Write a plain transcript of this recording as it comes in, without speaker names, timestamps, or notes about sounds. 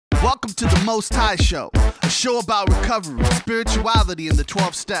Welcome to the Most High Show, a show about recovery, spirituality, and the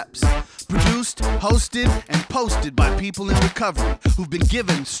 12 steps. Produced, hosted, and posted by people in recovery who've been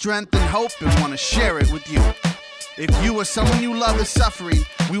given strength and hope and want to share it with you. If you or someone you love is suffering,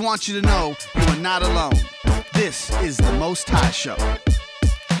 we want you to know you are not alone. This is the Most High Show.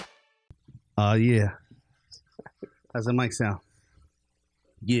 Yeah. How's the mic sound?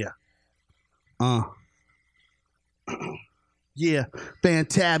 Yeah. Yeah,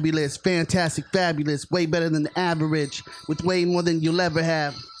 fantabulous, fantastic, fabulous, way better than the average, with way more than you'll ever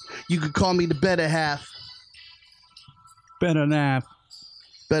have. You could call me the better half. Better nap.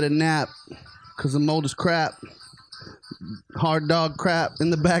 Better nap, because I'm old as crap. Hard dog crap in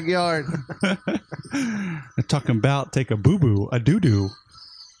the backyard. They're talking about take a boo-boo, a doo-doo,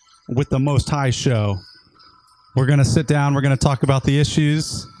 with the Most High Show. We're going to sit down. We're going to talk about the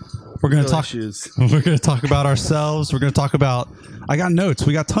issues. We're going to talk. We're going to talk about ourselves. We're going to talk about. I got notes.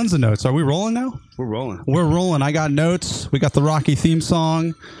 We got tons of notes. Are we rolling now? We're rolling. We're rolling. I got notes. We got the Rocky theme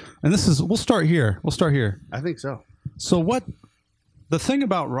song, and this is. We'll start here. I think so. So what? The thing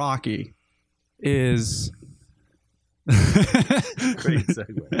about Rocky is. Great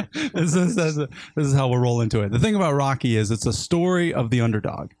segue. This is how we'll roll into it. The thing about Rocky is it's a story of the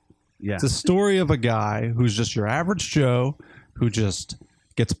underdog. Yeah. It's a story of a guy who's just your average Joe who just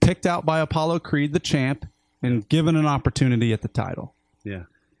gets picked out by Apollo Creed, the champ, and given an opportunity at the title. Yeah.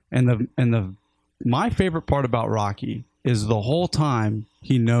 And my favorite part about Rocky is the whole time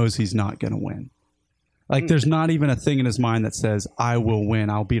he knows he's not going to win. Like there's not even a thing in his mind that says, I will win,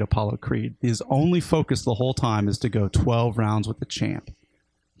 I'll beat Apollo Creed. His only focus the whole time is to go 12 rounds with the champ.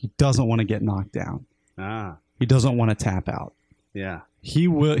 He doesn't want to get knocked down. He doesn't want to tap out. Yeah.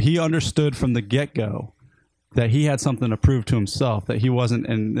 He understood from the get-go that he had something to prove to himself, that he wasn't,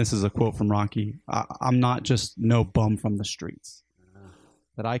 and this is a quote from Rocky, I'm not just no bum from the streets.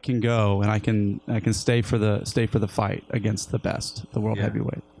 That I can go and I can stay for the fight against the best, the world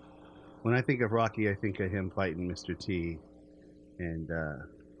heavyweight. When I think of Rocky, I think of him fighting Mr. T and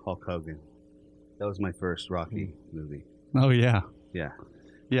Hulk Hogan. That was my first Rocky movie. Oh yeah. Yeah.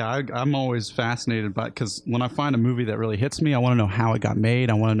 Yeah, I'm always fascinated by it because when I find a movie that really hits me, I want to know how it got made.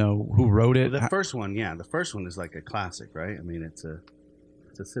 I want to know who wrote it. Well, the first one is like a classic, right? I mean, it's a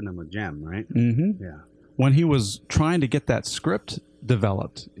cinema gem, right? Mm-hmm. Yeah. When he was trying to get that script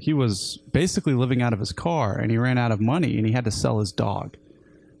developed, he was basically living out of his car, and he ran out of money, and he had to sell his dog.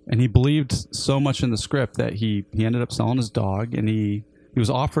 And he believed so much in the script that he ended up selling his dog, and he was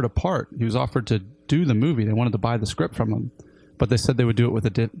offered a part. He was offered to do the movie. They wanted to buy the script from him. But they said they would do it with a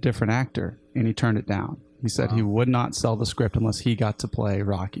different actor, and he turned it down. He said he would not sell the script unless he got to play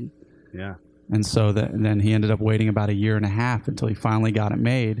Rocky. Yeah. And so and then he ended up waiting about a year and a half until he finally got it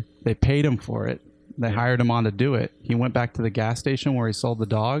made. They paid him for it. They hired him on to do it. He went back to the gas station where he sold the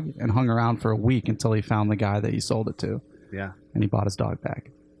dog and hung around for a week until he found the guy that he sold it to. Yeah. And he bought his dog back.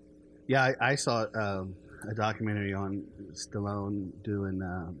 Yeah, I saw a documentary on Stallone doing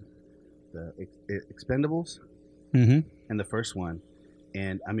the Expendables. Mm-hmm. And the first one,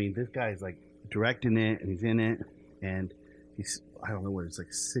 and I mean, this guy's like directing it, and he's in it, and he's, I don't know what, it's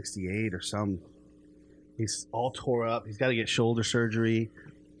like 68 or some. He's all tore up. He's got to get shoulder surgery.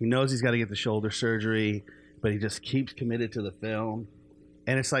 He knows he's got to get the shoulder surgery, but he just keeps committed to the film.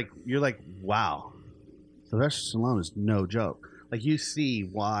 And it's like, you're like, wow, Sylvester Stallone is no joke. Like, you see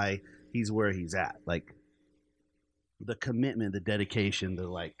why he's where he's at. Like, the commitment, the dedication, the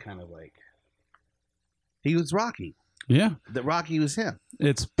like, kind of like, he was Rocky. Yeah. That Rocky was him.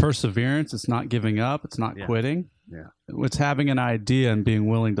 It's perseverance. It's not giving up. It's not quitting. Yeah. It's having an idea and being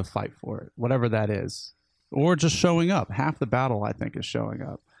willing to fight for it, whatever that is. Or just showing up. Half the battle, I think, is showing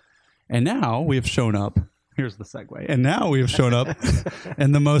up. And now we have shown up. Here's the segue. And now we have shown up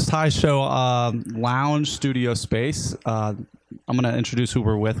in the Most High Show lounge studio space. I'm going to introduce who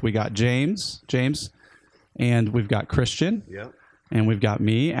we're with. We got James, and we've got Christian. Yep. And we've got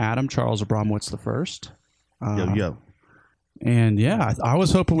me, Adam, Charles Abramowitz the first. Yo. And yeah, I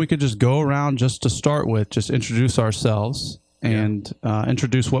was hoping we could just go around just to start with, just introduce ourselves and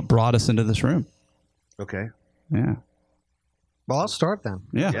introduce what brought us into this room. Okay. Yeah. Well, I'll start then.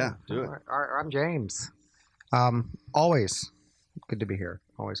 Yeah, do it. I'm James. Always good to be here.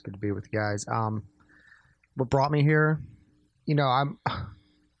 Always good to be with you guys. What brought me here? You know, I'm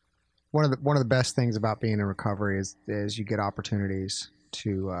one of the best things about being in recovery is you get opportunities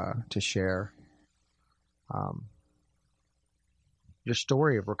to share your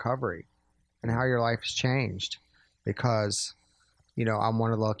story of recovery and how your life has changed, because you know I'm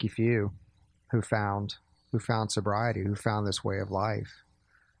one of the lucky few who found sobriety, who found this way of life,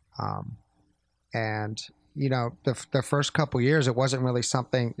 and the first couple years, it wasn't really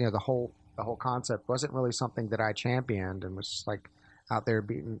something, the whole concept wasn't really something that I championed and was just like out there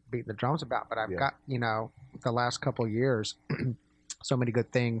beating the drums about. But I've got, the last couple years, so many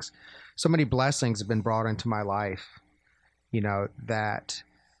good things, so many blessings have been brought into my life, that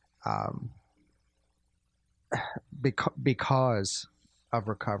because of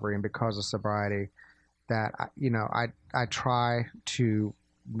recovery and because of sobriety, that I try to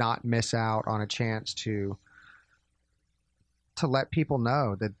not miss out on a chance to let people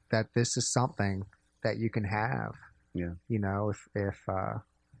know that this is something that you can have. Yeah.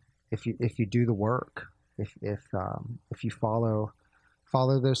 If you do the work, if you follow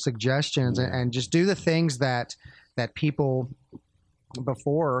those suggestions and just do the things that people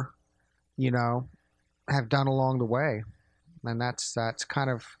before, have done along the way. And that's kind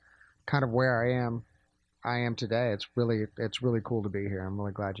of where I am today. It's really cool to be here. I'm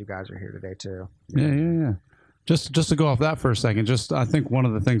really glad you guys are here today too. Yeah. Just to go off that for a second, I think one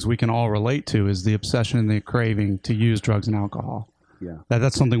of the things we can all relate to is the obsession and the craving to use drugs and alcohol. Yeah.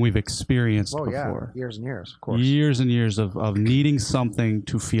 That's something we've experienced before. Yeah. Years and years, of course. Years and years of needing something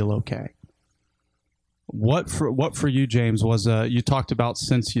to feel okay. What for you, James, was you talked about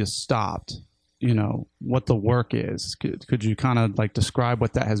since you stopped, what the work is. Could you kind of like describe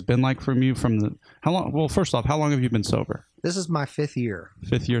what that has been like from you how long? Well, first off, how long have you been sober? This is my fifth year.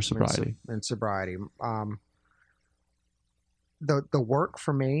 Fifth year sobriety. In sobriety. The work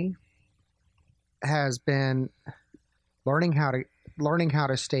for me has been learning how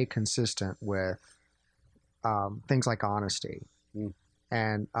to stay consistent with things like honesty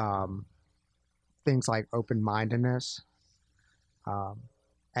and things like open-mindedness,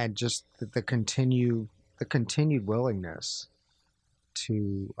 and just the continued willingness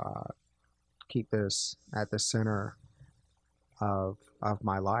to keep this at the center of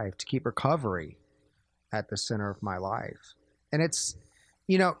my life, to keep recovery at the center of my life. And it's,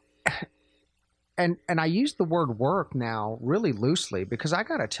 and I use the word work now really loosely because I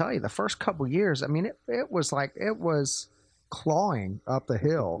got to tell you, the first couple of years, I mean, it was clawing up the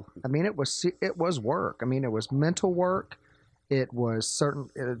hill. I mean, it was work. I mean, it was mental work. It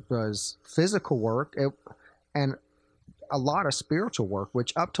was physical work, and a lot of spiritual work,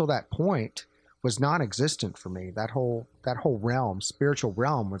 which up till that point was non-existent for me. That whole realm, spiritual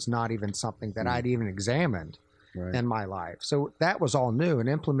realm, was not even something that I'd even examined in my life. So that was all new, and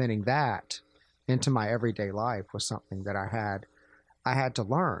implementing that into my everyday life was something that I had to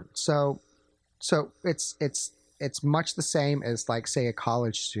learn. So it's much the same as, like, say, a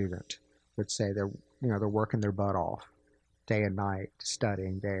college student would say they're working their butt off day and night,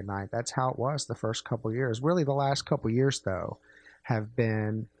 studying day and night. That's how it was the first couple of years. Really, the last couple of years, though, have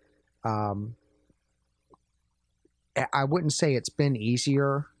been, I wouldn't say it's been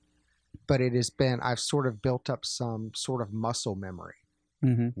easier, but it has been, I've sort of built up some sort of muscle memory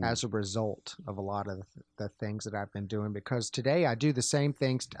as a result of a lot of the things that I've been doing. Because today I do the same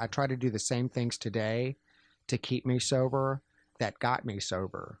things. I try to do the same things today to keep me sober that got me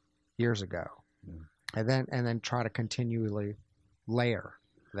sober years ago. And then try to continually layer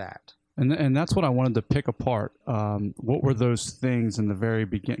that. And that's what I wanted to pick apart. What were those things in the very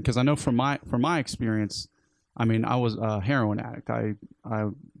beginning? Because I know from my experience, I mean, I was a heroin addict. I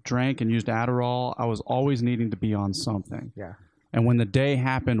drank and used Adderall. I was always needing to be on something. Yeah. And when the day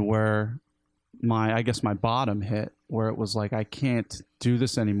happened where my bottom hit, where it was like, I can't do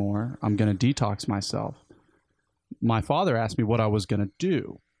this anymore, I'm going to detox myself, my father asked me what I was going to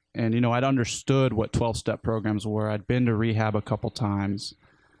do. And, I'd understood what 12-step programs were. I'd been to rehab a couple times,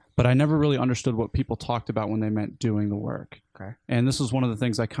 but I never really understood what people talked about when they meant doing the work. Okay. And this is one of the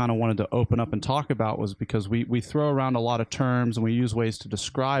things I kind of wanted to open up and talk about, was because we throw around a lot of terms and we use ways to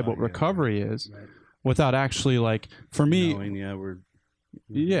describe what recovery is without actually, like, for me,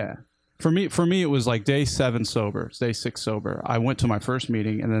 for me, it was like day 7 sober, day 6 sober. I went to my first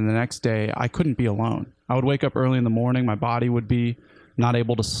meeting, and then the next day I couldn't be alone. I would wake up early in the morning. My body would be not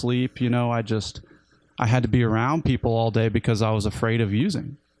able to sleep. I had to be around people all day because I was afraid of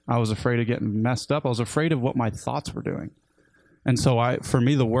using. I was afraid of getting messed up. I was afraid of what my thoughts were doing. And so for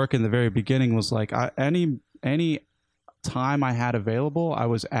me, the work in the very beginning was like, any time I had available, I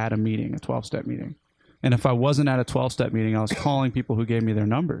was at a meeting, a 12-step meeting. And if I wasn't at a 12-step meeting, I was calling people who gave me their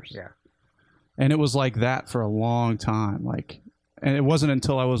numbers. Yeah. And it was like that for a long time. And it wasn't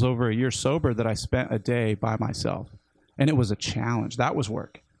until I was over a year sober that I spent a day by myself. And it was a challenge. That was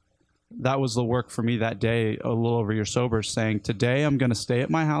work. That was the work for me that day, a little over a year sober, saying, today I'm going to stay at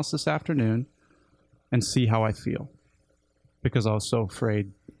my house this afternoon and see how I feel, because I was so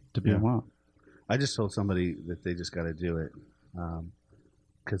afraid to be alone. I just told somebody that they just got to do it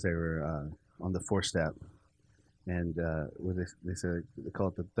because they were on the 4-step, and with this, they call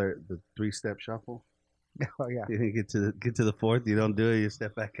it the 3-step shuffle. Oh yeah. You get to the fourth, you don't do it, you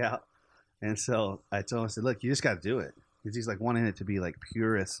step back out. And so I told him, I said, look, you just got to do it. Because he's like wanting it to be like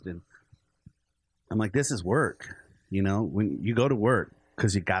purist, and I'm like, this is work, when you go to work,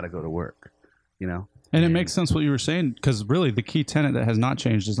 because you got to go to work, And it makes sense what you were saying, because really the key tenet that has not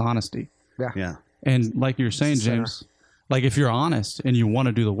changed is honesty. Yeah. And like you were saying, James, like if you're honest and you want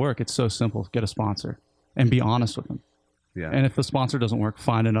to do the work, it's so simple. Get a sponsor and be honest with them. Yeah. And if the sponsor doesn't work,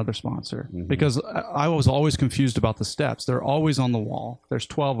 find another sponsor. Because I was always confused about the steps. They're always on the wall. There's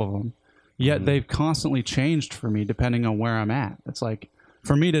 12 of them. Yet they've constantly changed for me depending on where I'm at. It's like,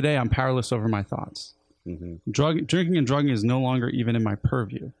 for me today, I'm powerless over my thoughts. Drinking and drugging is no longer even in my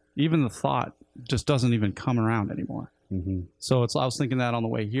purview. Even the thought just doesn't even come around anymore. So I was thinking that on the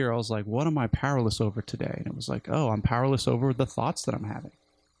way here. I was like, what am I powerless over today? And it was like, oh, I'm powerless over the thoughts that I'm having.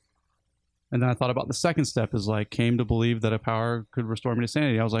 And then I thought about the second step is like, came to believe that a power could restore me to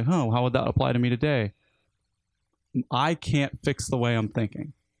sanity. I was like, oh, how would that apply to me today? I can't fix the way I'm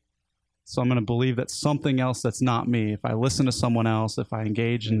thinking. So I'm going to believe that something else that's not me, if I listen to someone else, if I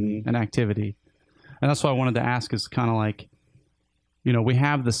engage in an activity. And that's what I wanted to ask is kind of like, we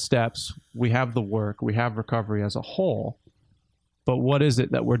have the steps, we have the work, we have recovery as a whole, but what is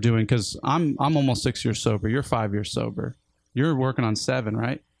it that we're doing? Because I'm almost 6 years sober. You're 5 years sober. You're working on 7,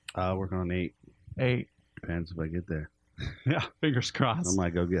 right? Working on 8. 8. Depends if I get there. Yeah, fingers crossed. I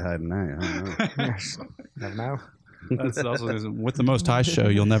might go get high tonight. I don't know. Yes. Never know. That's also with the Most High show,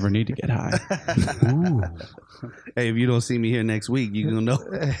 you'll never need to get high. Ooh. Hey, if you don't see me here next week, you're gonna know.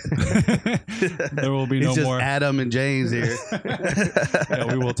 There will be It's no just more. Adam and James here.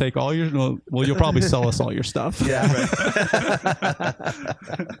 Yeah, we will take all your. Well, you'll probably sell us all your stuff. Yeah, right.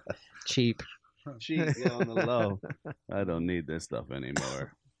 Cheap. Cheap, yeah, on the low. I don't need this stuff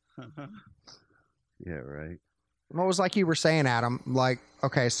anymore. Yeah, right. What was like you were saying, Adam? Like,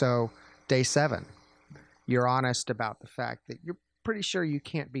 okay, so day 7, you're honest about the fact that you're pretty sure you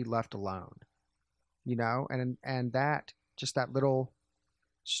can't be left alone, and that just that little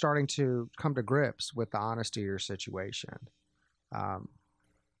starting to come to grips with the honesty of your situation,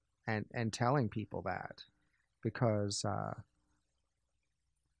 and telling people that, because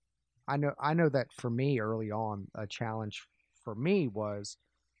I know that for me early on, a challenge for me was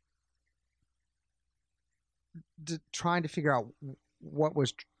trying to figure out what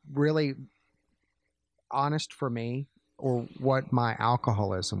was really honest for me, or what my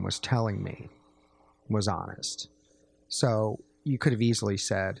alcoholism was telling me was honest. So you could have easily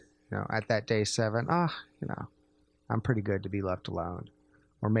said, at that day 7, I'm pretty good to be left alone,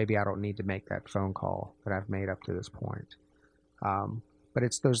 or maybe I don't need to make that phone call that I've made up to this point. But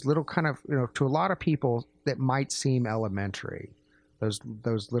it's those little kind of, to a lot of people that might seem elementary,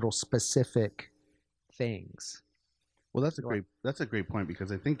 those little specific things. Well, that's a great point,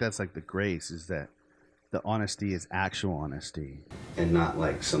 because I think that's like the grace, is that the honesty is actual honesty and not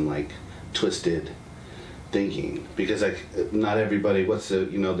like some like twisted thinking, because like not everybody,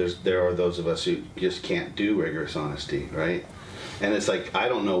 there are those of us who just can't do rigorous honesty, right? And it's like, I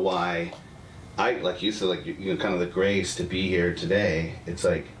don't know why like you said, like, kind of the grace to be here today. It's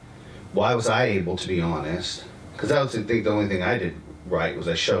like, why was I able to be honest? Because I was the only thing I did right was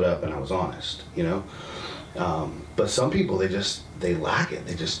I showed up and I was honest, but some people, they lack it.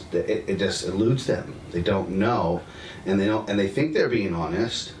 It just eludes them. They don't know, and they think they're being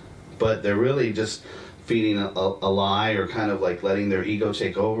honest, but they're really just feeding a lie, or kind of like letting their ego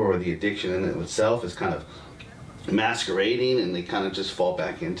take over, or the addiction in itself is kind of masquerading, and they kind of just fall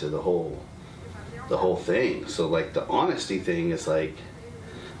back into the whole thing. So like the honesty thing is like,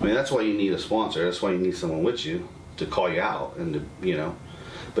 that's why you need a sponsor. That's why you need someone with you to call you out, and to,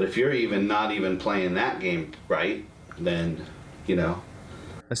 but if you're not even playing that game right, then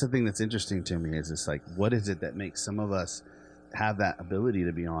that's the thing that's interesting to me, is it's like, what is it that makes some of us have that ability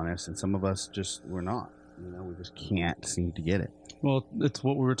to be honest, and some of us we're not, we just can't seem to get it. Well, it's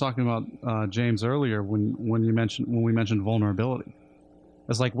what we were talking about, James, earlier when we mentioned vulnerability.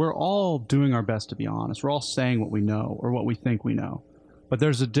 It's like, we're all doing our best to be honest. We're all saying what we know, or what we think we know. But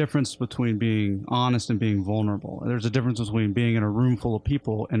there's a difference between being honest and being vulnerable. There's a difference between being in a room full of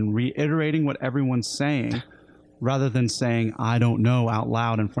people and reiterating what everyone's saying, rather than saying, I don't know, out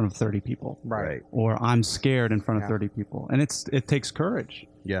loud in front of 30 people. Right. Or I'm scared in front of 30 people. And it takes courage.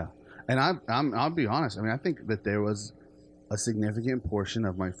 Yeah. And I'll be honest. I think that there was a significant portion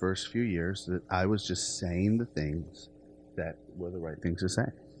of my first few years that I was just saying the things that were the right things to say,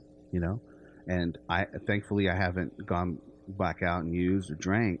 and thankfully I haven't gone back out and used or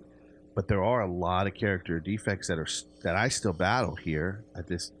drank, but there are a lot of character defects that I still battle here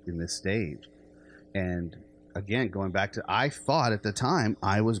in this stage, and again, going back to, I thought at the time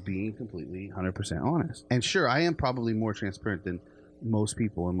I was being completely 100% honest. And sure, I am probably more transparent than most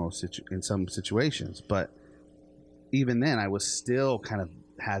people in some situations, but even then I was still kind of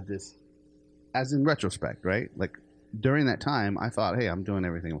had this, as in retrospect, right? Like during that time, I thought, hey, I'm doing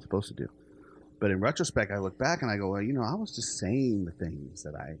everything I'm supposed to do. But in retrospect, I look back and I go, well, I was just saying the things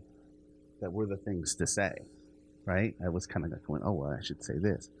that were the things to say, right? I was kind of like going, oh, well, I should say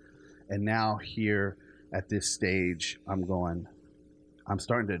this. And now here at this stage, I'm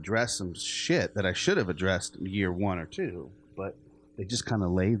starting to address some shit that I should have addressed year 1 or 2, but they just kind of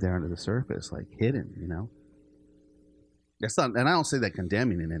laid there under the surface, like hidden, That's not, and I don't say that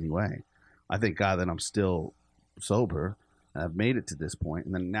condemning in any way. I thank God that I'm still sober. I've made it to this point,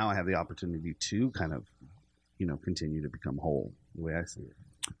 and then now I have the opportunity to kind of, continue to become whole, the way I see it.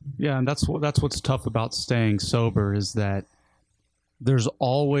 Yeah, and that's what's tough about staying sober is that there's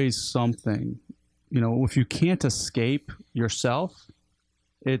always something. If you can't escape yourself,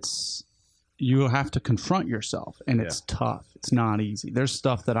 you have to confront yourself, and it's tough. It's not easy. There's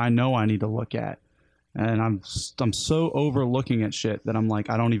stuff that I know I need to look at, and I'm so overlooking at shit that I'm like,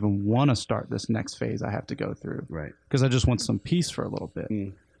 I don't even want to start this next phase I have to go through, right? Because I just want some peace for a little bit.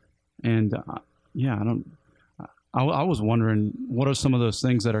 And I was wondering, what are some of those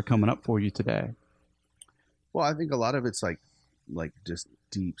things that are coming up for you today? Well, I think a lot of it's like just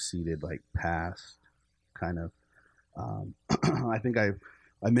deep seated, like past kind of. I think I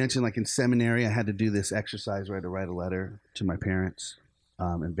mentioned, like in seminary, I had to do this exercise where I had to write a letter to my parents,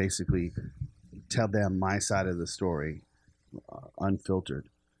 and basically tell them my side of the story, unfiltered,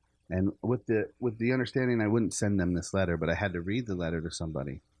 and with the understanding I wouldn't send them this letter, but I had to read the letter to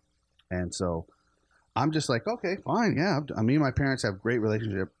somebody, and so I'm just like, okay, fine, yeah. Me and my parents have a great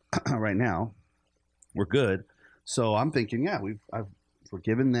relationship right now. We're good. So I'm thinking, yeah, I've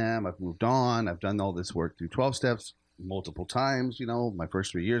forgiven them. I've moved on. I've done all this work through 12 steps multiple times. My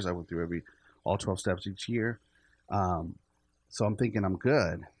first 3 years, I went through all 12 steps each year. So I'm thinking I'm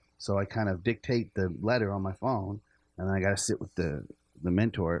good. So I kind of dictate the letter on my phone, and then I got to sit with the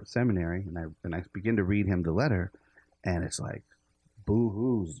mentor at seminary, and I begin to read him the letter, and it's like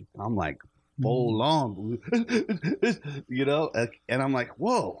boo-hoos. I'm like, full on, and I'm like,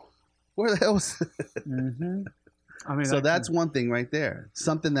 whoa, where the hell is mm-hmm. I mean, so that's one thing right there.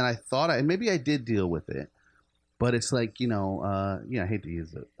 Something that I thought and maybe I did deal with it, but it's like, I hate to use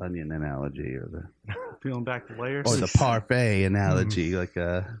the onion analogy or the peeling back the layers or the parfait analogy, like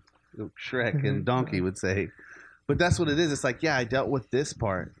Shrek and Donkey would say. But that's what it is. It's like, yeah, I dealt with this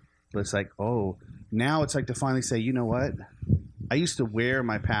part, but it's like, oh, now it's like to finally say, you know what? I used to wear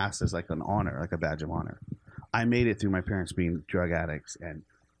my past as like an honor, like a badge of honor. I made it through my parents being drug addicts, and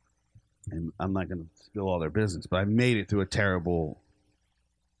I'm not going to spill all their business, but I made it through a terrible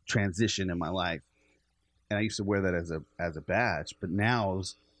transition in my life, and I used to wear that as a badge. But now,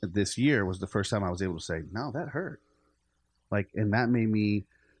 this year was the first time I was able to say, no, that hurt. Like, and that made me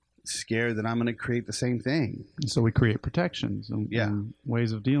scared that I'm going to create the same thing. So we create protections and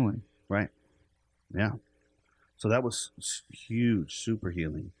ways of dealing. Right. Yeah. So that was huge, super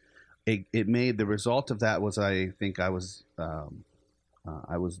healing. It made, the result of that was, I think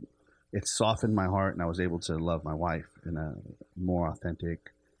it softened my heart, and I was able to love my wife in a more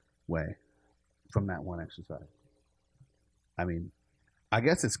authentic way from that one exercise. I mean, I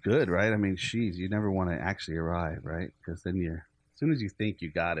guess it's good, right? I mean, you never want to actually arrive, right? Because then as soon as you think you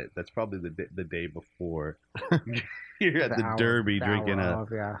got it, that's probably the day before you're at the Derby drinking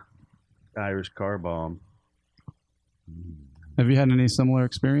Irish car bomb. Have you had any similar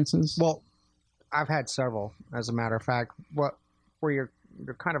experiences? Well, I've had several, as a matter of fact. Where you're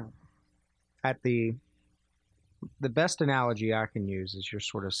kind of at the best analogy I can use is you're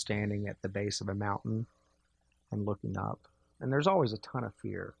sort of standing at the base of a mountain and looking up, and there's always a ton of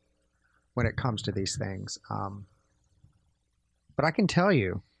fear when it comes to these things. But I can tell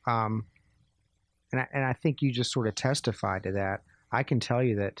you, and I think you just sort of testified to that. I can tell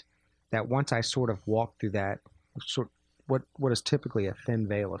you that once I sort of walked through that what is typically a thin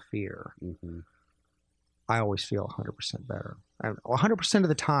veil of fear, I always feel 100% better. 100% of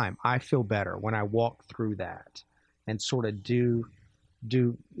the time, I feel better when I walk through that and sort of do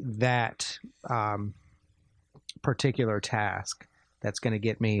that particular task that's going to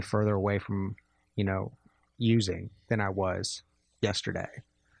get me further away from, using than I was yesterday.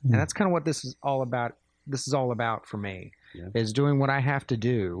 And that's kind of what this is all about. This is all about for me, is doing what I have to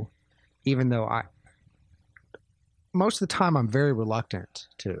do, even though most of the time I'm very reluctant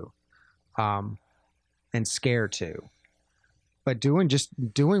to, and scared to, but doing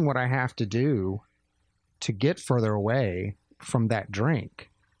what I have to do to get further away from that drink.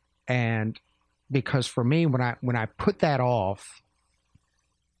 And because for me, when I put that off,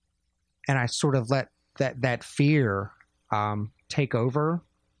 and I sort of let that fear take over,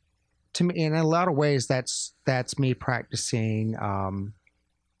 to me, in a lot of ways, that's me practicing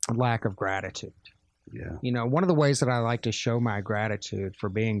lack of gratitude. Yeah. You know, one of the ways that I like to show my gratitude for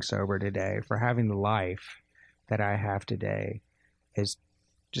being sober today, for having the life that I have today, is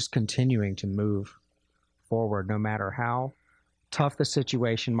just continuing to move forward, no matter how tough the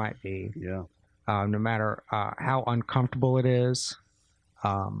situation might be. Yeah. No matter how uncomfortable it is,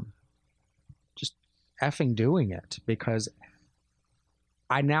 just effing doing it, because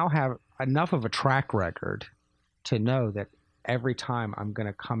I now have enough of a track record to know that every time I'm going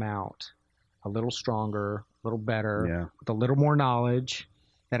to come out a little stronger, a little better, with a little more knowledge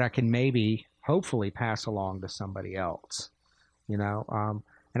that I can maybe, hopefully, pass along to somebody else. You know,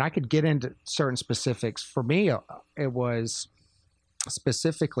 and I could get into certain specifics. For me, it was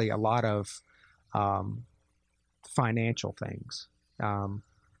specifically a lot of financial things. I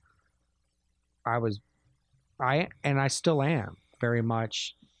still am very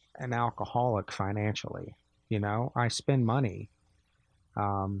much an alcoholic financially. You know, I spend money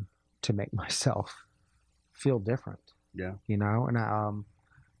to make myself feel different. Yeah. You know,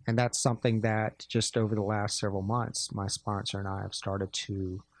 and that's something that just over the last several months, my sponsor and I have started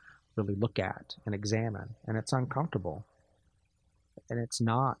to really look at and examine, and it's uncomfortable, and it's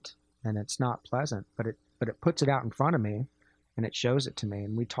not pleasant, but it puts it out in front of me, and it shows it to me.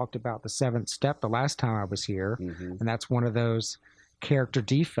 And we talked about the 7th step the last time I was here, and that's one of those character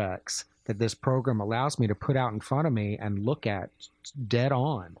defects that this program allows me to put out in front of me and look at dead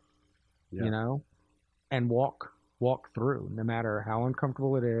on, you know, and walk through, no matter how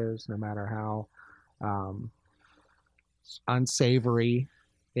uncomfortable it is, no matter how unsavory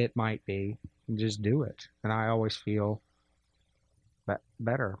it might be, and just do it. And I always feel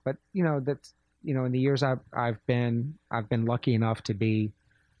better. But you know, that's, you know, in the years I've been lucky enough to be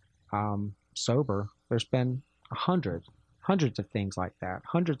sober, there's been hundreds of things like that,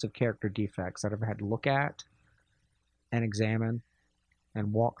 hundreds of character defects that I've had to look at and examine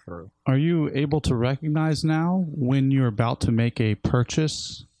and walk through. Are you able to recognize now when you're about to make a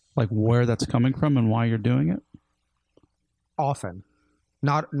purchase, like where that's coming from and why you're doing it? Often,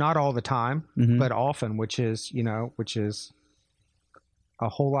 not all the time, but often, which is a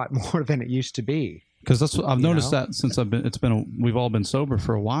whole lot more than it used to be. Because that's what I've noticed that since we've all been sober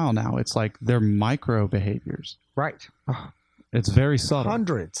for a while now. It's like they're micro behaviors. Right. It's very subtle.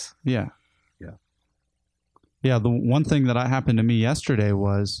 Hundreds. Yeah. Yeah, the one thing that happened to me yesterday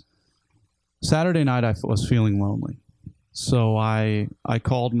was Saturday night I was feeling lonely. So I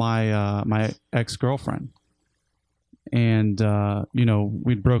called my my ex-girlfriend. And, you know,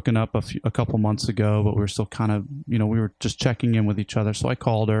 we'd broken up a couple months ago, but we were still kind of, you know, we were just checking in with each other. So I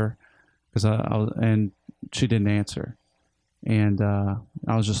called her because and she didn't answer. And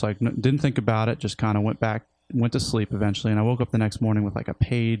I was just like, didn't think about it, just kind of went to sleep eventually. And I woke up the next morning with like a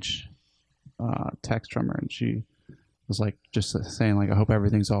page text from her, and she was like just saying like, I hope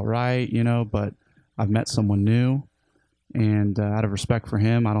everything's all right, you know, but I've met someone new, and out of respect for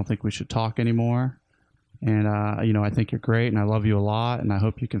him, I don't think we should talk anymore. And you know, I think you're great, and I love you a lot, and I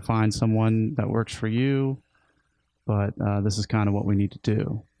hope you can find someone that works for you, but this is kind of what we need to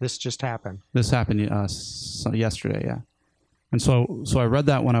do. This just happened. This happened yesterday, yeah. And so I read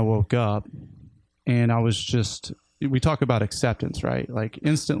that when I woke up, and I was just, we talk about acceptance, right? Like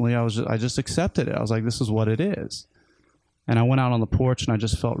instantly I just accepted it. I was like, this is what it is. And I went out on the porch and I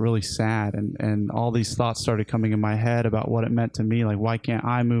just felt really sad. And all these thoughts started coming in my head about what it meant to me. Like, why can't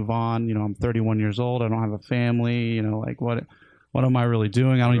I move on? You know, I'm 31 years old. I don't have a family. You know, like what am I really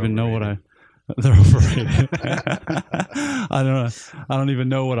doing? I don't even know what they're overrated. I don't even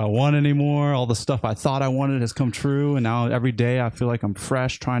know what I want anymore. All the stuff I thought I wanted has come true. And now every day I feel like I'm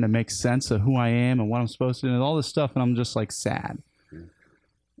fresh, trying to make sense of who I am and what I'm supposed to do and all this stuff. And I'm just like sad.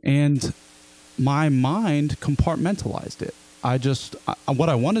 And my mind compartmentalized it. What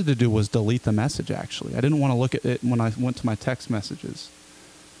I wanted to do was delete the message, actually. I didn't want to look at it when I went to my text messages.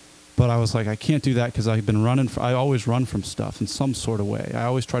 But I was like, I can't do that because I've been I always run from stuff in some sort of way. I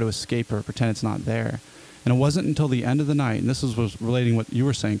always try to escape or pretend it's not there. And it wasn't until the end of the night, and this was relating what you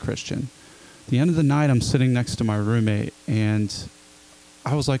were saying, Christian. The end of the night, I'm sitting next to my roommate, and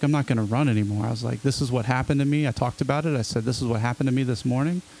I was like, I'm not going to run anymore. I was like, this is what happened to me. I talked about it. I said, this is what happened to me this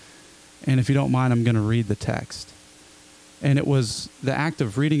morning. And if you don't mind, I'm going to read the text. And it was the act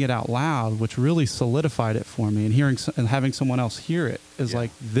of reading it out loud which really solidified it for me. And having someone else hear it is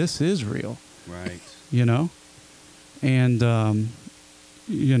like, this is real, right? You know, and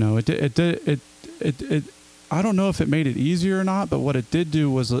you know, it I don't know if it made it easier or not, but what it did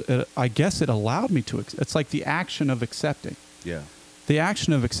do was, I guess it allowed me to, it's like the action of accepting. Yeah. The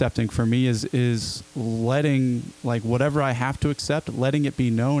action of accepting for me is letting, like, whatever I have to accept, letting it be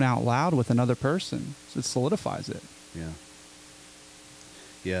known out loud with another person. So it solidifies it. Yeah.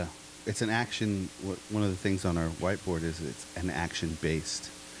 Yeah. It's an action. One of the things on our whiteboard is it's an action-based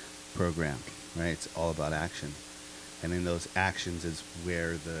program, right? It's all about action. And in those actions is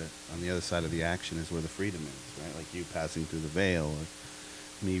where on the other side of the action is where the freedom is, right? Like you passing through the veil,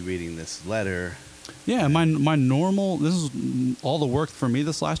 or me reading this letter. Yeah, my normal, this is all the work for me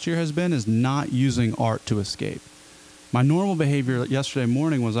this last year has been, is not using art to escape. My normal behavior yesterday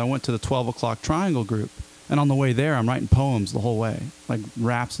morning was I went to the 12 o'clock triangle group, and on the way there I'm writing poems the whole way, like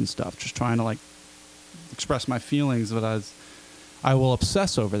raps and stuff, just trying to like express my feelings, but I will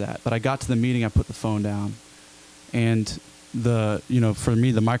obsess over that. But I got to the meeting, I put the phone down, and for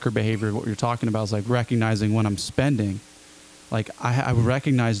me, the micro behavior, what you're talking about is like recognizing when I'm spending. Like I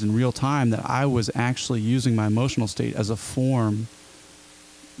recognized in real time that I was actually using my emotional state as a form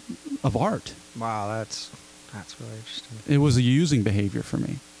of art. Wow, that's really interesting. It was a using behavior for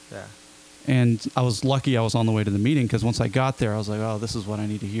me. Yeah. And I was lucky I was on the way to the meeting, because once I got there, I was like, oh, this is what I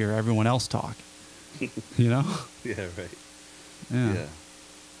need to hear everyone else talk. You know? Yeah, right. Yeah.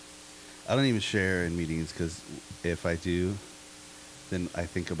 I don't even share in meetings, because if I do, then I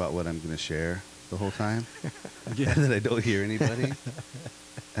think about what I'm going to share the whole time. Yeah. And then I don't hear anybody.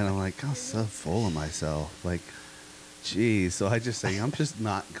 And I'm like, I'm so full of myself. Like, geez. So I just say, I'm just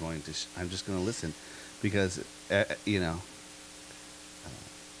not going to, I'm just going to listen, because,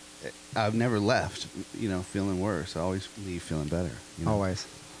 I've never left, feeling worse. I always leave feeling better. Always.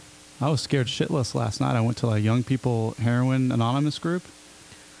 I was scared shitless last night. I went to a young people heroin anonymous group,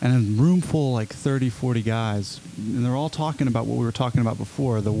 and a room full like 30, 40 guys, and they're all talking about what we were talking about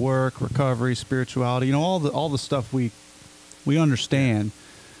before: the work, recovery, spirituality, all the stuff we understand.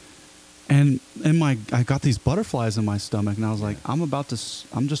 And I got these butterflies in my stomach, and I was like, I'm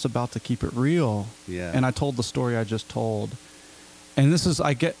just about to keep it real. Yeah. And I told the story I just told. And I'm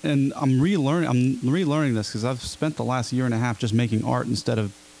relearning this, because I've spent the last year and a half just making art instead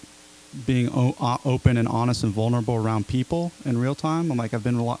of being open and honest and vulnerable around people in real time. I've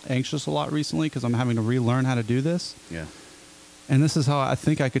been anxious a lot recently, because I'm having to relearn how to do this. Yeah. And this is how I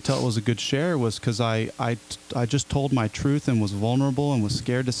think I could tell it was a good share, was because I just told my truth and was vulnerable and was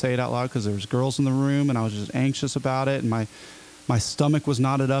scared to say it out loud, because there was girls in the room, and I was just anxious about it, and my stomach was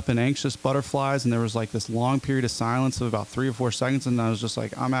knotted up in anxious butterflies, and there was like this long period of silence of about 3 or 4 seconds, and I was just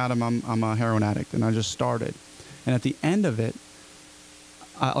like, I'm Adam, I'm a heroin addict, and I just started. And at the end of it,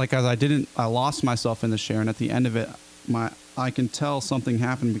 I lost myself in the share, and at the end of it, I can tell something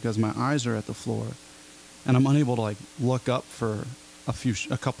happened, because my eyes are at the floor, and I'm unable to like look up for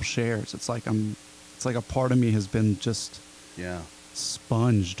a couple shares. It's like a part of me has been just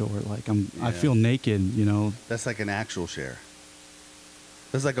sponged, or like I feel naked, That's like an actual share.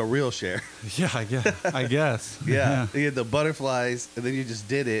 That's like a real share. Yeah, I guess. Yeah. You had the butterflies, and then you just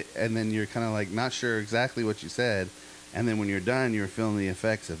did it, and then you're kind of like not sure exactly what you said, and then when you're done, you're feeling the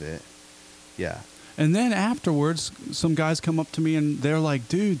effects of it. Yeah. And then afterwards, some guys come up to me, and they're like,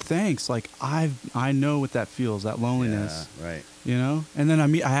 dude, thanks. Like, I know what that feels, that loneliness. Yeah, right. And then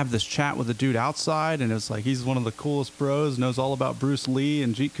I have this chat with a dude outside, and it's like he's one of the coolest bros, knows all about Bruce Lee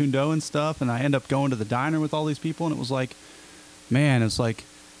and Jeet Kune Do and stuff, and I end up going to the diner with all these people, and it was like, man, it's like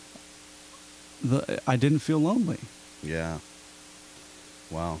I didn't feel lonely. Yeah.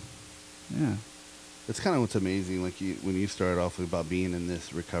 Wow. Yeah. That's kind of what's amazing. Like when you started off about being in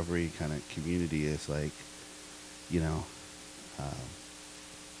this recovery kind of community, it's like,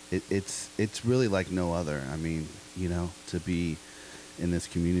 it's really like no other. I mean, to be in this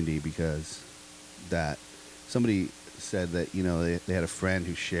community, because that somebody said that, they had a friend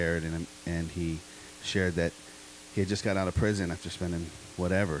who shared, and he shared that he had just got out of prison after spending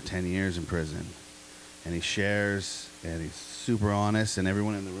 10 years in prison, and he shares, and he's super honest, and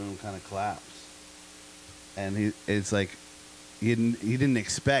everyone in the room kind of claps, and it's like he didn't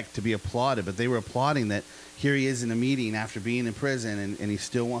expect to be applauded, but they were applauding that here he is in a meeting after being in prison, and he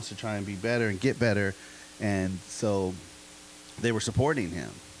still wants to try and be better and get better, and so they were supporting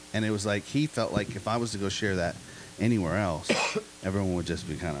him, and it was like he felt like if I was to go share that anywhere else, everyone would just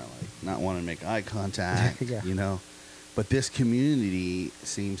be kind of like not wanting to make eye contact, But this community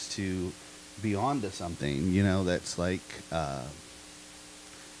seems to be onto something, that's like,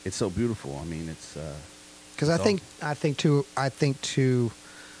 it's so beautiful. I mean, it's because I think to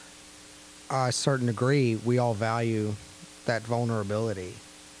a certain degree, we all value that vulnerability.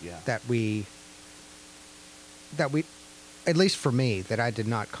 Yeah. That we, at least for me, that I did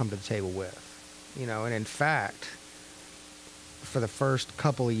not come to the table with. And in fact, for the first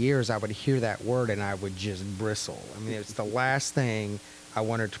couple of years, I would hear that word and I would just bristle. I mean, it's the last thing I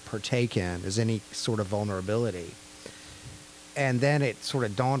wanted to partake in, is any sort of vulnerability. And then it sort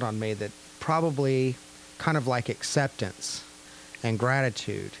of dawned on me that probably kind of like acceptance and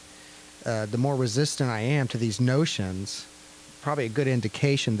gratitude, the more resistant I am to these notions, probably a good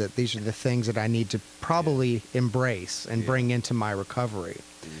indication that these are the things that I need to probably embrace and bring into my recovery.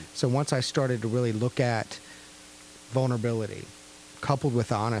 So once I started to really look at vulnerability coupled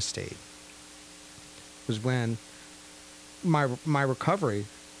with honesty, was when my recovery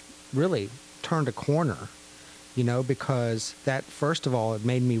really turned a corner, because that, first of all, it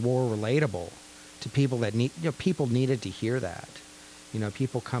made me more relatable to people that people needed to hear that.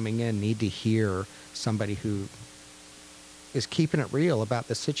 People coming in need to hear somebody who is keeping it real about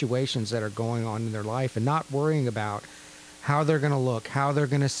the situations that are going on in their life and not worrying about how they're going to look, how they're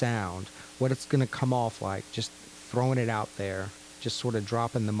going to sound, what it's going to come off like, just throwing it out there, just sort of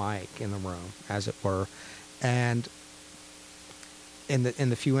dropping the mic in the room, as it were. And in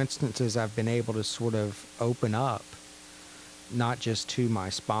the few instances I've been able to sort of open up, not just to my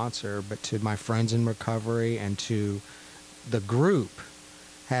sponsor, but to my friends in recovery and to the group,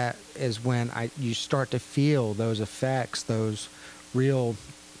 is when you start to feel those effects, those real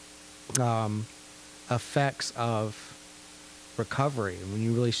effects of recovery, and when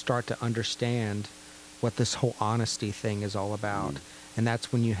you really start to understand what this whole honesty thing is all about. And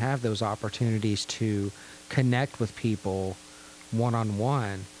that's when you have those opportunities to connect with people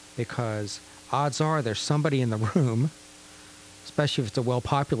one-on-one, because odds are there's somebody in the room, especially if it's a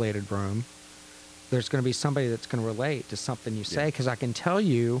well-populated room, there's going to be somebody that's going to relate to something you say, because I can tell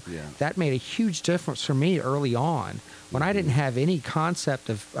you that made a huge difference for me early on when I didn't have any concept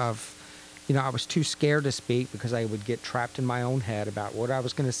of I was too scared to speak because I would get trapped in my own head about what I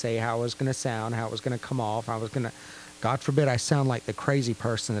was going to say, how I was going to sound, how it was going to come off. I was going to, God forbid, I sound like the crazy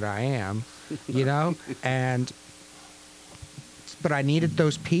person that I am, but I needed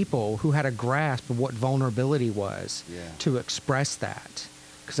those people who had a grasp of what vulnerability was to express that.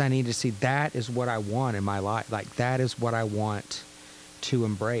 Because I need to see that is what I want in my life. Like, that is what I want to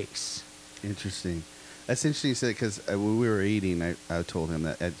embrace. Interesting. That's interesting you said, because when we were eating, I told him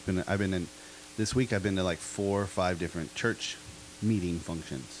that I've been in this week. I've been to like 4 or 5 different church meeting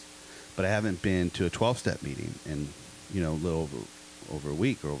functions, but I haven't been to a 12-step meeting in a little over a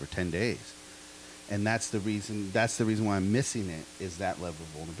week or over 10 days. And that's the reason why I'm missing it, is that level of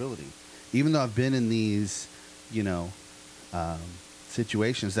vulnerability. Even though I've been in these,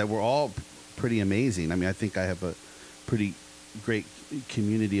 situations that were all pretty amazing. I mean, I think I have a pretty great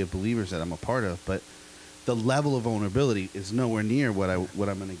community of believers that I'm a part of, but the level of vulnerability is nowhere near what I'm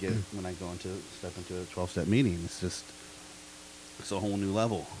going to get when I step into a 12-step meeting. It's a whole new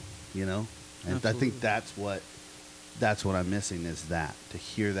level, And Absolutely. I think that's what I'm missing, is that, to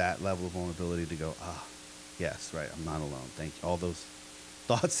hear that level of vulnerability, to go, yes, right, I'm not alone. Thank you. All those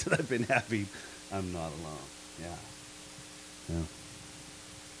thoughts that I've been having, I'm not alone. Yeah.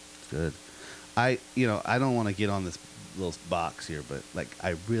 It's good. I don't want to get on this little box here, but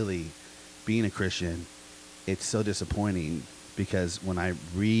being a Christian, it's so disappointing, because when I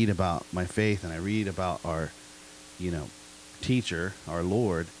read about my faith and I read about our, teacher, our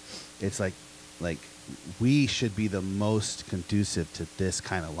Lord, it's like we should be the most conducive to this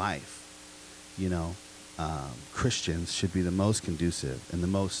kind of life. Christians should be the most conducive and the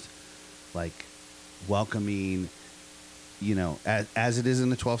most welcoming, as it is in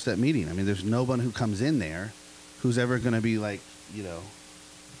the 12-step meeting. I mean, there's no one who comes in there who's ever going to be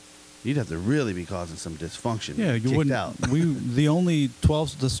you'd have to really be causing some dysfunction. Yeah, you wouldn't. Out. This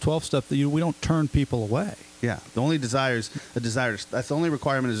 12-step that we don't turn people away. Yeah, the only that's the only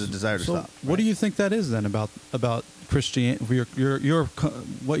requirement is a desire to stop. What do you think that is then about Christianity? Your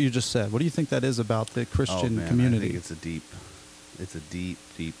what you just said. What do you think that is about the Christian community? I think it's a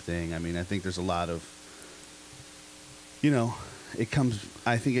deep thing. I mean, I think there's a lot of,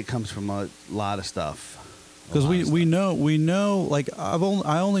 I think it comes from a lot of stuff. Because we know, like I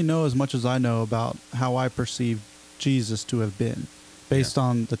only know as much as I know about how I perceive Jesus to have been, based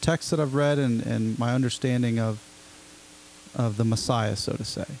on the text that I've read and my understanding of the Messiah, so to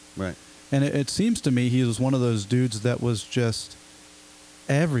say. Right. And it seems to me he was one of those dudes that was just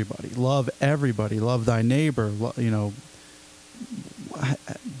everybody, love thy neighbor,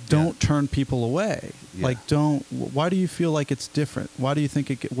 don't turn people away. Yeah. Why do you feel like it's different? Why do you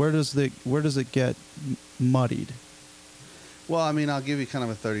think where does it get muddied? Well, I mean, I'll give you kind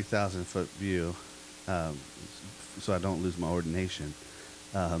of a 30,000-foot view, so I don't lose my ordination,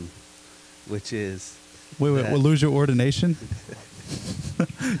 which is, Wait, we'll lose your ordination?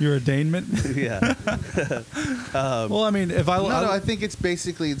 Your ordainment? Yeah. Well, I mean, if No, I think it's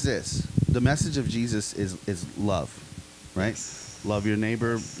basically this. The message of Jesus is love, right? Love your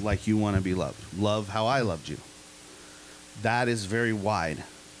neighbor like you want to be loved. Love how I loved you. That is very wide.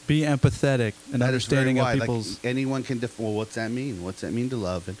 be empathetic and That understanding is of very wide. people's. Like anyone can well, what's that mean? What's that mean to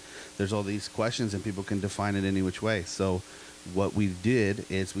love? And there's all these questions, and people can define it any which way. So what we did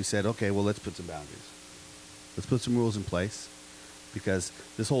is we said, okay, well, let's put some boundaries. Let's put some rules in place, because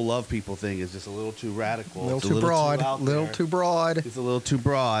this whole love people thing is just a little too radical. A little It's too broad. out Little there. too broad. It's a little too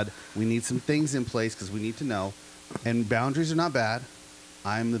broad. We need some things in place because we need to know. And boundaries are not bad.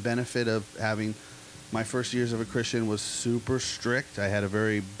 I'm the benefit of having my first years of a Christian was super strict. I had a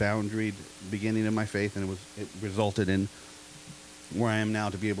very boundaried beginning of my faith, and it resulted in where I am now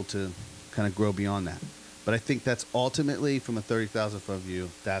to be able to kind of grow beyond that. But I think that's ultimately, from a 30,000-foot view,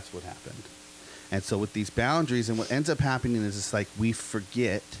 that's what happened. And so with these boundaries, and what ends up happening is it's like we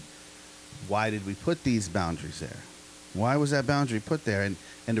forget, why did we put these boundaries there? Why was that boundary put there? And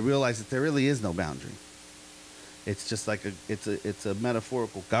to realize that there really is no boundary. It's just like it's a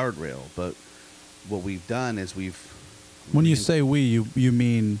metaphorical guardrail. But what we've done is When you say we, you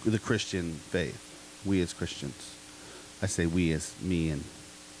mean the Christian faith. We as Christians. I say we as me and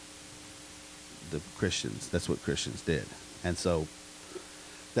the Christians. That's what Christians did. And so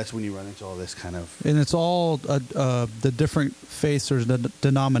that's when you run into all this kind of... And it's all the different faiths or the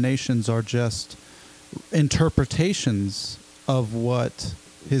denominations are just interpretations of what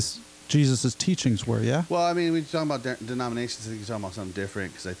Jesus' teachings were, yeah? Well, I mean, when you're talking about denominations, I think you're talking about something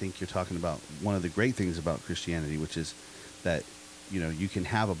different, because I think you're talking about one of the great things about Christianity, which is that, you can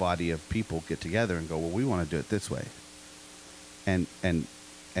have a body of people get together and go, well, we want to do it this way. And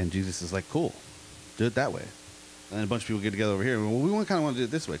Jesus is like, cool, do it that way. And then a bunch of people get together over here, well, we kind of want to do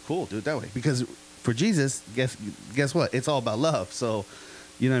it this way. Cool, do it that way. Because for Jesus, guess what? It's all about love. So,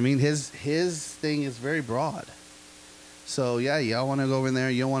 you know what I mean? His thing is very broad. So, yeah, y'all want to go over in there,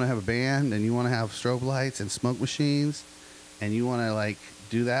 you want to have a band, and you want to have strobe lights and smoke machines, and you want to, like,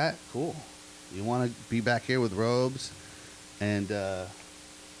 do that? Cool. You want to be back here with robes and the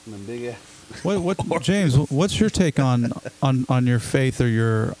big ass. What James, what's your take on your faith or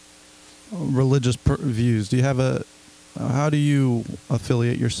your religious views? Do you have how do you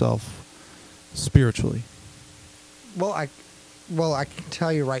affiliate yourself spiritually? Well, I can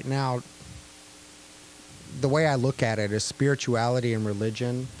tell you right now, the way I look at it is spirituality and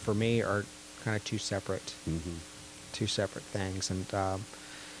religion for me are kind of two separate things. And,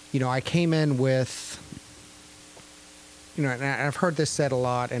 I came in with, and I've heard this said a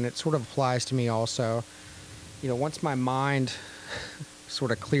lot, and it sort of applies to me also. Once my mind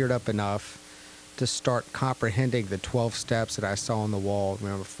sort of cleared up enough to start comprehending the 12 steps that I saw on the wall,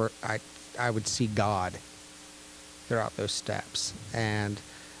 I would see God throughout those steps. And,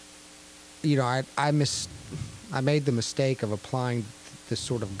 I made the mistake of applying the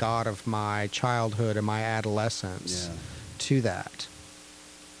sort of God of my childhood and my adolescence to that,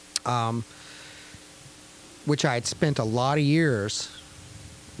 which I had spent a lot of years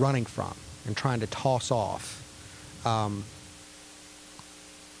running from and trying to toss off.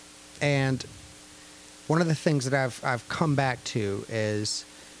 And one of the things that I've come back to is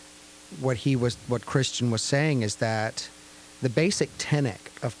what Christian was saying, is that the basic tenet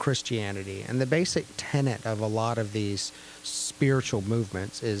of Christianity and the basic tenet of a lot of these spiritual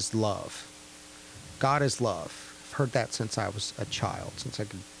movements is love. God is love. I've heard that since I was a child, since I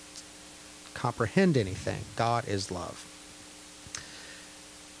could comprehend anything. God is love.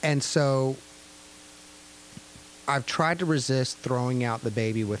 And so I've tried to resist throwing out the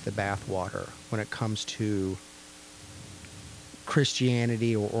baby with the bathwater when it comes to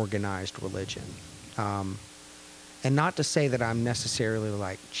Christianity or organized religion. And not to say that I'm necessarily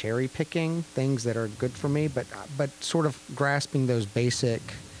like cherry picking things that are good for me, but sort of grasping those basic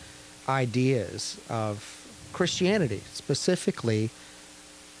ideas of Christianity, specifically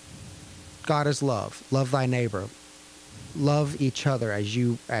God is love. Love thy neighbor. Love each other as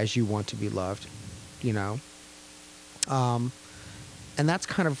you want to be loved. And that's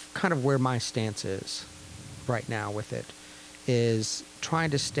kind of where my stance is right now with it, is trying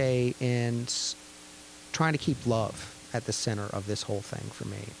to keep love at the center of this whole thing for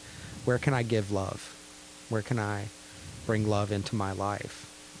me. Where can I give love? Where can I bring love into my life?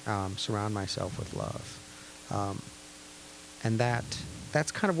 Surround myself with love. And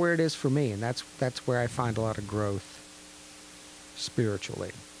that's kind of where it is for me, and that's where I find a lot of growth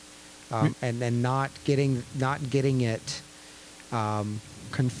spiritually. And not getting it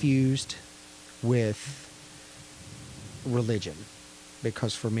confused with religion.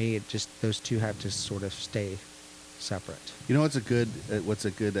 because for me, it just those two have to sort of stay separate. You know, what's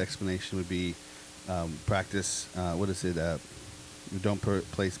a good explanation would be practice. What is it? Don't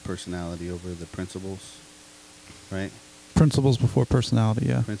place personality over the principles, right? Principles before personality,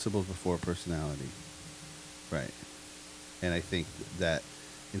 yeah. Principles before personality, right? And I think that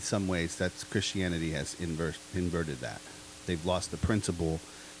in some ways, that's Christianity has inverted that. They've lost the principle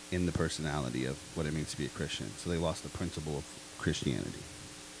in the personality of what it means to be a Christian. So they lost the principle of Christianity.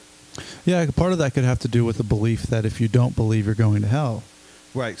 Yeah, part of that could have to do with the belief that if you don't believe, you're going to hell.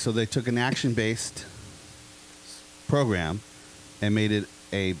 Right. So they took an action-based program and made it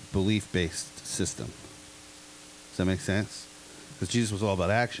a belief-based system. Does that make sense? Because Jesus was all about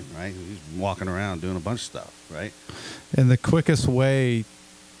action, right? He was walking around doing a bunch of stuff, right? And the quickest way,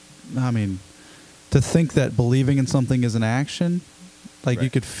 I mean, to think that believing in something is an action, like Right. you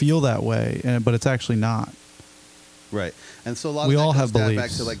could feel that way, but it's actually not. Right. And so a lot We of that all goes have down back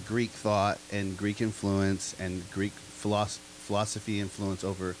beliefs. to like Greek thought and Greek influence and Greek philosophy influence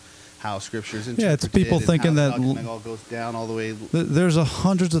over how scriptures interpreted. Yeah, it's people and thinking how that it all goes down all the way. There's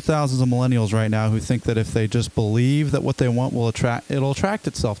hundreds of thousands of millennials right now who think that if they just believe that what they want will it'll attract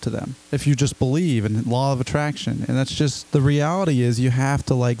itself to them. If you just believe in law of attraction, and that's just the reality is you have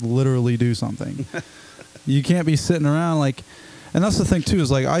to like literally do something. You can't be sitting around like, and that's the thing too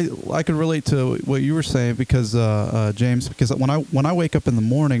is like I could relate to what you were saying because James, because when I wake up in the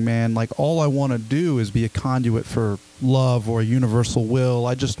morning, man, like all I want to do is be a conduit for love or a universal will.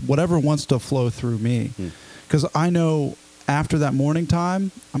 I just whatever wants to flow through me, because I know after that morning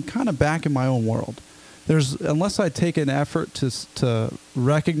time, I'm kind of back in my own world. Unless I take an effort to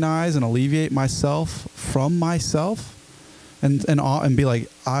recognize and alleviate myself from myself, and be like,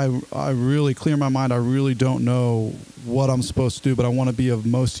 I really clear my mind. I really don't know what I'm supposed to do, but I want to be of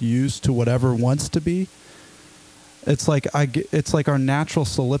most use to whatever wants to be. It's like it's like our natural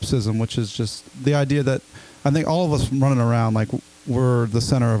solipsism, which is just the idea that I think all of us running around like we're the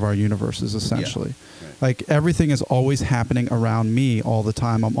center of our universes, essentially. Yeah. Right. Like everything is always happening around me all the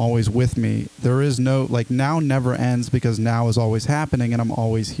time. I'm always with me. There is no, like now never ends because now is always happening and I'm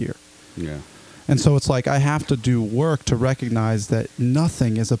always here. Yeah. And so it's like I have to do work to recognize that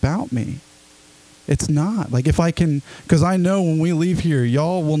nothing is about me. It's not. Like if I can, because I know when we leave here,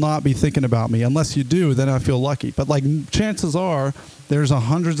 y'all will not be thinking about me. Unless you do, then I feel lucky. But like chances are there's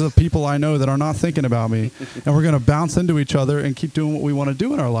hundreds of people I know that are not thinking about me. And we're going to bounce into each other and keep doing what we want to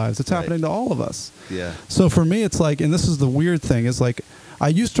do in our lives. It's Right. happening to all of us. Yeah. So for me, it's like, and this is the weird thing, is like, I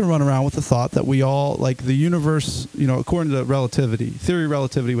used to run around with the thought that we all, like the universe, you know, according to relativity, theory of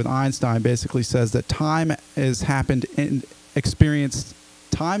relativity with Einstein basically says that time is experienced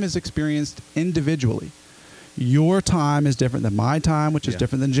individually. Your time is different than my time, which is Yeah.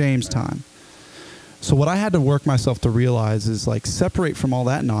 different than James' time. So what I had to work myself to realize is like separate from all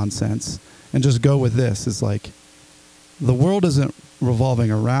that nonsense and just go with this is like the world isn't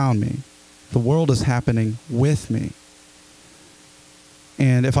revolving around me. The world is happening with me.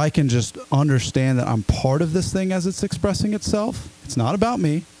 And if I can just understand that I'm part of this thing as it's expressing itself, it's not about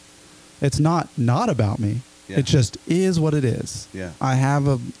me. It's not about me. Yeah. It just is what it is. Yeah. I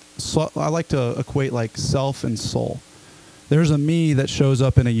like to equate like self and soul. There's a me that shows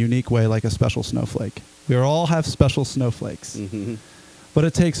up in a unique way, like a special snowflake. We all have special snowflakes. Mm-hmm. But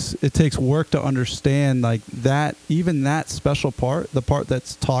it takes work to understand like that, even that special part, the part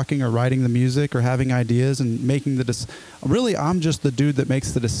that's talking or writing the music or having ideas and making really, I'm just the dude that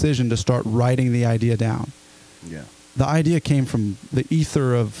makes the decision to start writing the idea down. Yeah. The idea came from the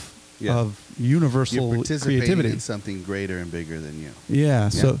ether of universal You're participating creativity. in something greater and bigger than you. Yeah.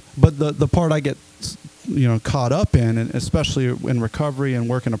 So, but the part I get, caught up in, and especially in recovery and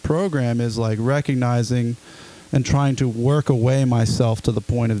working a program, is like recognizing and trying to work away myself to the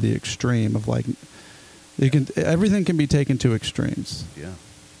point of the extreme of like, everything can be taken to extremes. Yeah.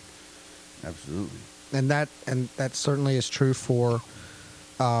 Absolutely. And that certainly is true for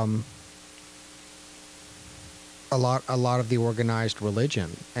a lot of the organized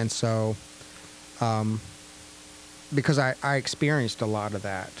religion. And so because I experienced a lot of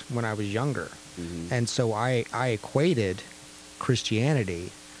that when I was younger. Mm-hmm. And so I equated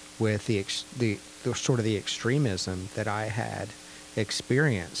Christianity with the sort of the extremism that I had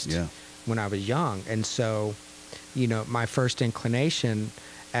experienced when I was young. And so, my first inclination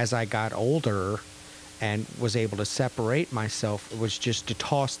as I got older and was able to separate myself was just to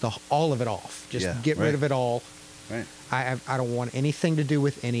toss all of it off. Just get rid of it all. Right. I don't want anything to do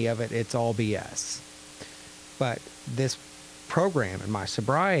with any of it. It's all BS. But this program and my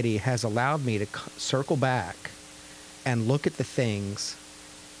sobriety has allowed me to circle back and look at the things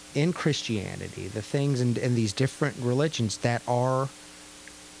in Christianity, the things in these different religions that are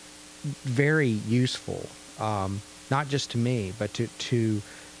very useful, not just to me, but to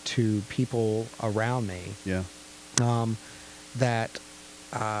people around me. Yeah. That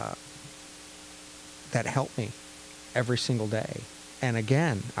that help me every single day. And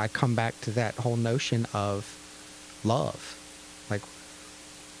again, I come back to that whole notion of love. Like,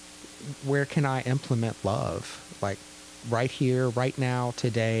 where can I implement love? Like, right here, right now,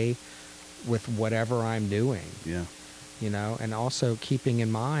 today, with whatever I'm doing. Yeah. You know, and also keeping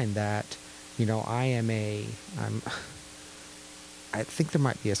in mind that, you know, I think there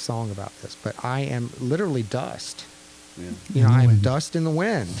might be a song about this, but I am literally dust. Yeah. You know, I am Wind. dust in the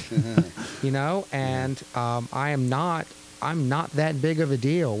wind. You know, and I'm not that big of a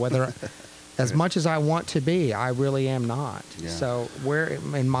deal. Whether as much as I want to be, I really am not. Yeah. So where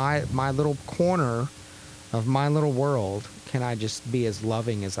in my little corner of my little world can I just be as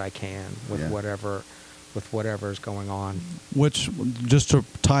loving as I can with whatever is going on? Which, just to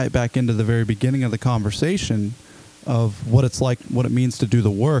tie it back into the very beginning of the conversation of what it's like, what it means to do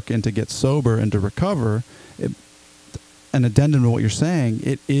the work and to get sober and to recover, an addendum to what you're saying,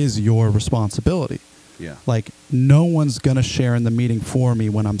 it is your responsibility. Yeah. Like, no one's going to share in the meeting for me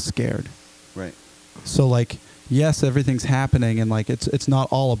when I'm scared. Right. So, like, yes, everything's happening and, like, it's not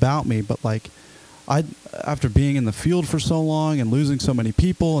all about me, but, like, after being in the field for so long and losing so many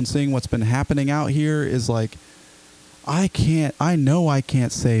people and seeing what's been happening out here is like, I know I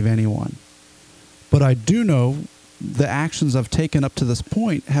can't save anyone, but I do know the actions I've taken up to this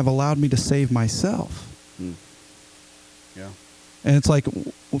point have allowed me to save myself. Mm. Yeah. And it's like,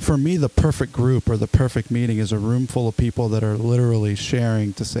 for me, the perfect group or the perfect meeting is a room full of people that are literally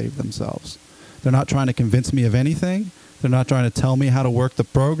sharing to save themselves. They're not trying to convince me of anything. They're not trying to tell me how to work the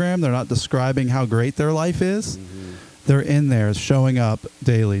program. They're not describing how great their life is. Mm-hmm. They're in there showing up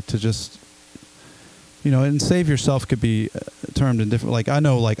daily to just, you know, and save yourself could be termed in different, like, I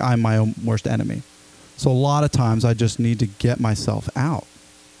know, like, I'm my own worst enemy. So a lot of times I just need to get myself out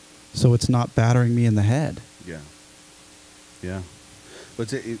so it's not battering me in the head. Yeah. Yeah.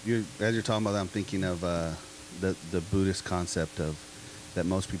 But as you're talking about that, I'm thinking of the Buddhist concept of that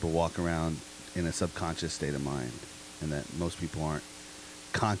most people walk around in a subconscious state of mind, and that most people aren't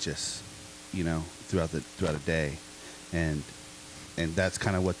conscious, you know, throughout a day, and that's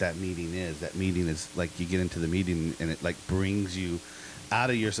kind of what that meeting is. That meeting is like, you get into the meeting and it like brings you out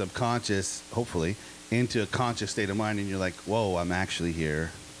of your subconscious, hopefully, into a conscious state of mind, and you're like, whoa, I'm actually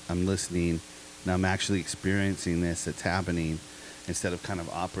here, I'm listening, and I'm actually experiencing this that's happening, instead of kind of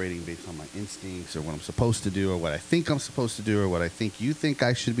operating based on my instincts or what I'm supposed to do or what I think I'm supposed to do or what I think you think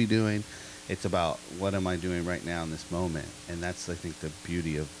I should be doing. It's about, what am I doing right now in this moment? And that's, I think, the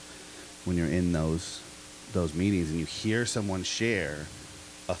beauty of when you're in those meetings and you hear someone share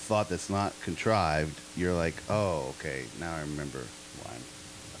a thought that's not contrived. You're like, oh, okay, now I remember why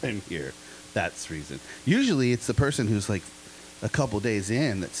I'm here. That's the reason. Usually it's the person who's like a couple days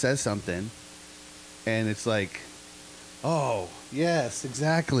in that says something, and it's like, oh, yes,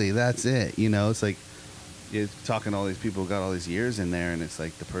 exactly, that's it. You know, it's like, you're talking to all these people who got all these years in there, and it's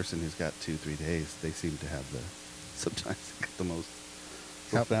like the person who's got 2-3 days, they seem to have sometimes the most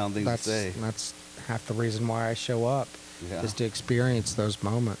profound thing to say. That's half the reason why I show up, is to experience those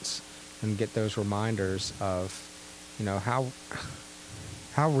moments and get those reminders of, you know, how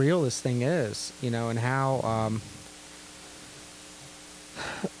real this thing is, you know, and how,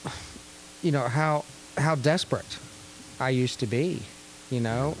 you know, how desperate I used to be, you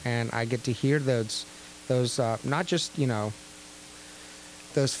know, and I get to hear those not just, you know,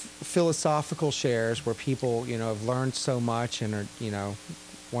 those philosophical shares where people, you know, have learned so much and are, you know,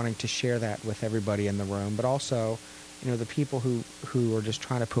 wanting to share that with everybody in the room, but also, you know, the people who are just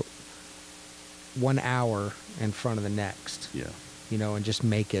trying to put 1 hour in front of the next, you know, and just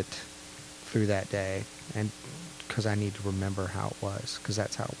make it through that day. And because I need to remember how it was, because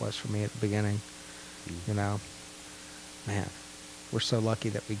that's how it was for me at the beginning. You know, man, we're so lucky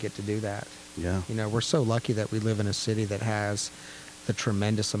that we get to do that. Yeah. You know, we're so lucky that we live in a city that has the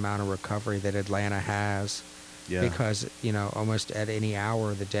tremendous amount of recovery that Atlanta has. Yeah. Because, you know, almost at any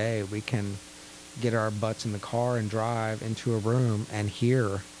hour of the day, we can get our butts in the car and drive into a room and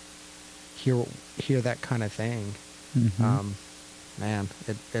hear that kind of thing. Mm-hmm. Man,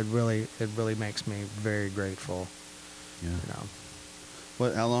 it really makes me very grateful. Yeah. You know.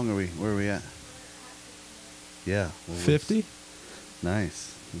 What? How long are we? Where are we at? Yeah. Well, 50?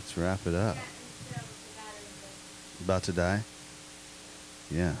 Nice. Let's wrap it up. About to die?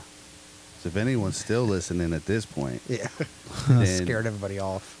 Yeah. So if anyone's still listening at this point, Yeah. then Scared everybody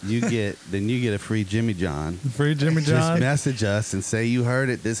off. you get a free Jimmy John. Free Jimmy Just John. message us and say you heard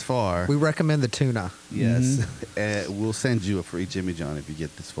it this far. We recommend the tuna. Yes, we'll send you a free Jimmy John if you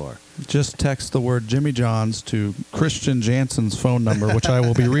get this far. Just text the word Jimmy John's to Christian Jansen's phone number, which I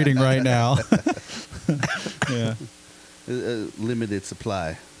will be reading right now. Yeah. Limited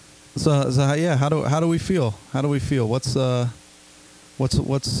supply. So yeah, how do we feel? How do we feel? What's do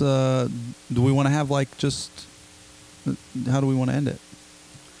we want to have like just how do we want to end it?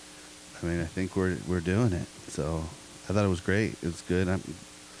 I mean, I think we're doing it. So I thought it was great. It was good.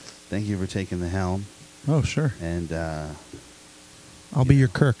 Thank you for taking the helm. Oh, sure. And I'll be your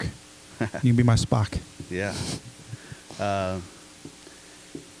Kirk. You can be my Spock. Yeah.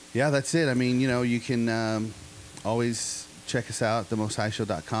 Yeah, that's it. I mean, you can always check us out at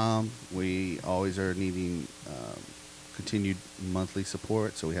themosthighshow.com. We always are needing continued monthly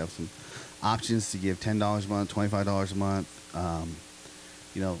support, so we have some options to give $10 a month, $25 a month.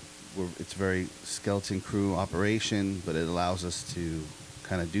 It's a very skeleton crew operation, but it allows us to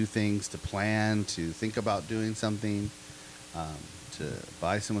kind of do things, to plan, to think about doing something, to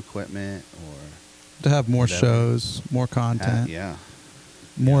buy some equipment, or to have more whatever. Shows, more content, Yeah.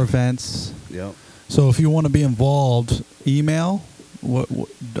 more events. Yep. So if you want to be involved, email, what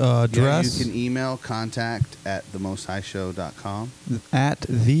address? Yeah, you can email contact@themosthighshow.com. At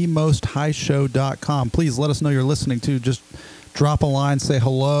themosthighshow.com. Please let us know you're listening too. Just drop a line, say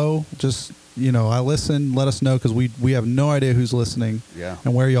hello. Just, I listen. Let us know because we have no idea who's listening Yeah.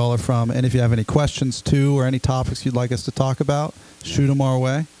 and where y'all are from. And if you have any questions too or any topics you'd like us to talk about, shoot them our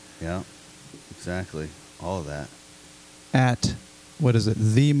way. Yeah. Exactly. All of that. At, what is it?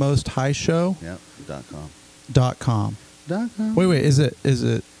 themosthighshow.com. Yep. .com. Wait. Is it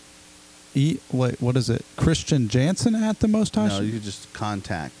what is it? Christian Jansen at the Most High No, Show? you just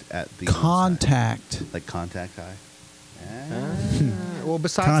contact at the Contact. like contact high. Well,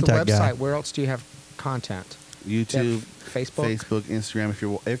 besides Contact the website, guy. where else do you have content? Do YouTube, you have Facebook?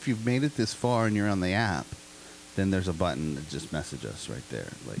 Instagram. If you've made it this far and you're on the app, then there's a button to just message us right there.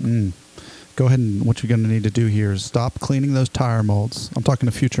 Like, Go ahead and what you're going to need to do here is stop cleaning those tire molds. I'm talking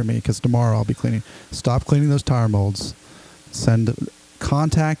to future me because tomorrow I'll be cleaning. Stop cleaning those tire molds. Send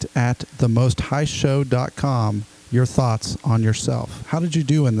contact at themosthighshow.com your thoughts on yourself. How did you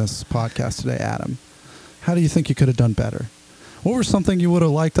do in this podcast today, Adam? How do you think you could have done better? What was something you would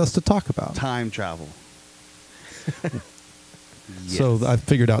have liked us to talk about? time travel. So Yes. I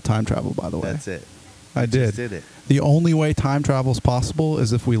figured out time travel, by the way. That's it. I Just did. did it, The only way time travel is possible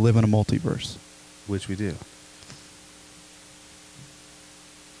is if we live in a multiverse. which we do.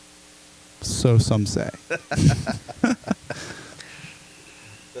 So some say. That's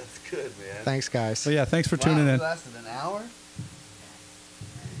good, man. Thanks, guys. So yeah, thanks for tuning in. It lasted an hour.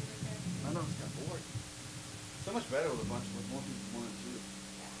 I know it's got bored. So much better with more people want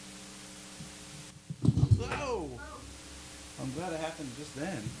to do. Whoa! I'm glad it happened just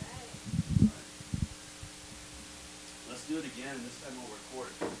then. Let's do it again, and this time we'll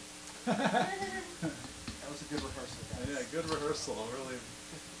record. That was a good rehearsal, guys. Yeah, good rehearsal. Really,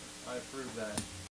 I approve that.